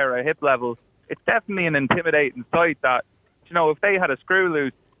when they're at hip level, it's definitely an intimidating sight that, you know, if they had a screw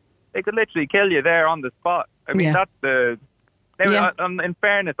loose, they could literally kill you there on the spot. I mean, that's the... in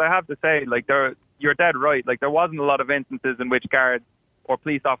fairness, I have to say, like, you're dead right. Like, there wasn't a lot of instances in which guards or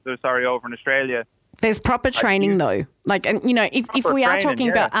police officers, over in Australia... There's proper training, though. Like, and you know, if we are talking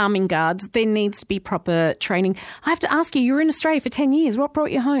about arming guards, there needs to be proper training. I have to ask you, you were in Australia for 10 years. What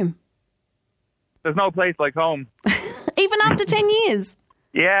brought you home? There's no place like home. Even after 10 years?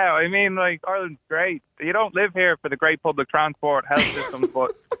 Yeah, I mean, like, Ireland's great. You don't live here for the great public transport, health systems,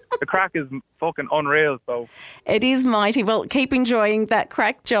 but the crack is fucking unreal, so... It is mighty. Well, keep enjoying that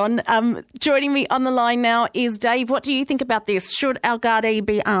crack, John. Joining me on the line now is Dave. What do you think about this? Should our Gardaí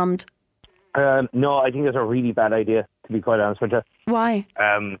be armed? No, I think it's a really bad idea, to be quite honest with you. Why?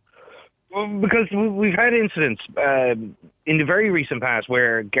 Because we've had incidents in the very recent past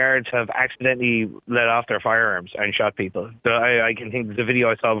where guards have accidentally let off their firearms and shot people. I can think of the video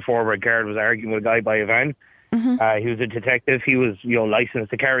I saw before where a guard was arguing with a guy by a van. He was a detective. He was,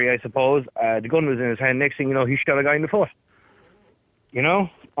 licensed to carry, I suppose. The gun was in his hand. Next thing you know, he shot a guy in the foot. You know?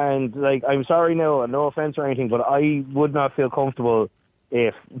 And, like, I'm sorry now, no offence or anything, but I would not feel comfortable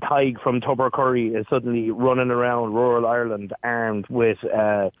if Tig from Tubbercurry is suddenly running around rural Ireland armed with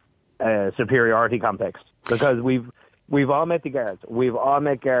a superiority complex. Because we've all met the guards. We've all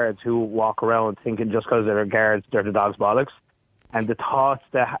met guards who walk around thinking just because they're guards, they're the dog's bollocks. And the thought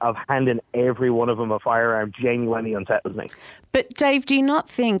of handing every one of them a firearm genuinely unsettles me. But Dave, do you not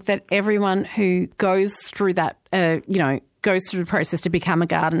think that everyone who goes through that, goes through the process to become a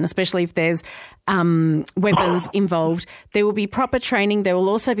guard, and especially if there's weapons involved, there will be proper training. There will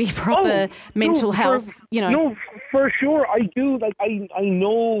also be proper mental health. No, for sure, I do. Like I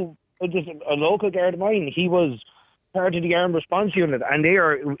know just a local guard of mine. He was part of the armed response unit, and they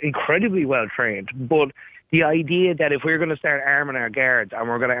are incredibly well trained. But the idea that if we're going to start arming our guards and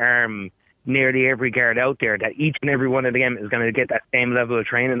we're going to arm nearly every guard out there, that each and every one of them is going to get that same level of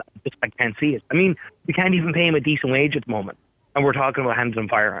training, I can't see it. I mean, we can't even pay them a decent wage at the moment, and we're talking about handing them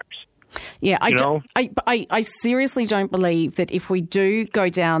firearms. Yeah, I seriously don't believe that if we do go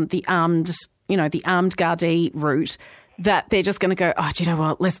down the armed Gardaí route, that they're just going to go, do you know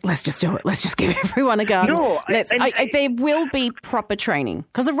what, let's just do it. Let's just give everyone a gun. No, there will be proper training,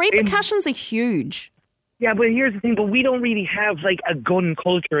 because the repercussions are huge. Yeah, but here's the thing, but we don't really have, like, a gun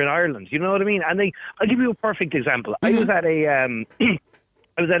culture in Ireland, you know what I mean? And I'll give you a perfect example. I was at a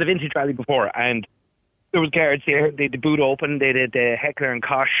vintage rally before, and there was guards there. They had the boot open, they had the Heckler and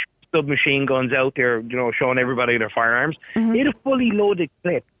Koch submachine guns out there, showing everybody their firearms. They had a fully loaded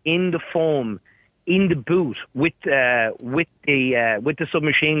clip in the foam in the boot with the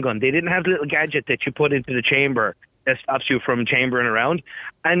submachine gun. They didn't have the little gadget that you put into the chamber that stops you from chambering around.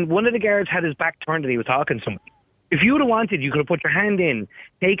 And one of the guards had his back turned and he was talking to somebody. If you would have wanted, you could have put your hand in,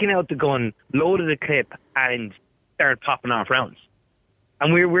 taken out the gun, loaded the clip, and started popping off rounds.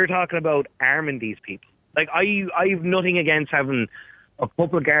 And we're talking about arming these people. Like, I've nothing against having a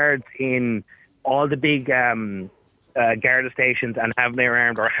couple of guards in all the big Garda stations and have them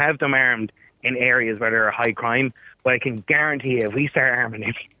armed, or have them armed in areas where there are high crime. But I can guarantee you, if we start arming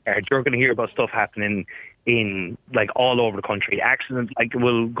every guard, you're going to hear about stuff happening in, like, all over the country. Accidents, like,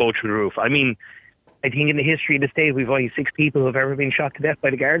 will go through the roof. I mean, I think in the history of the state, we've only 6 people who have ever been shot to death by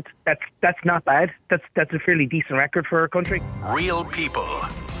the guards. That's not bad. That's a fairly decent record for our country. Real people,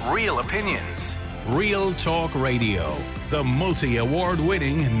 real opinions, Real Talk Radio, the multi-award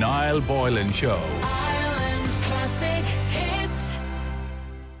winning Niall Boylan Show.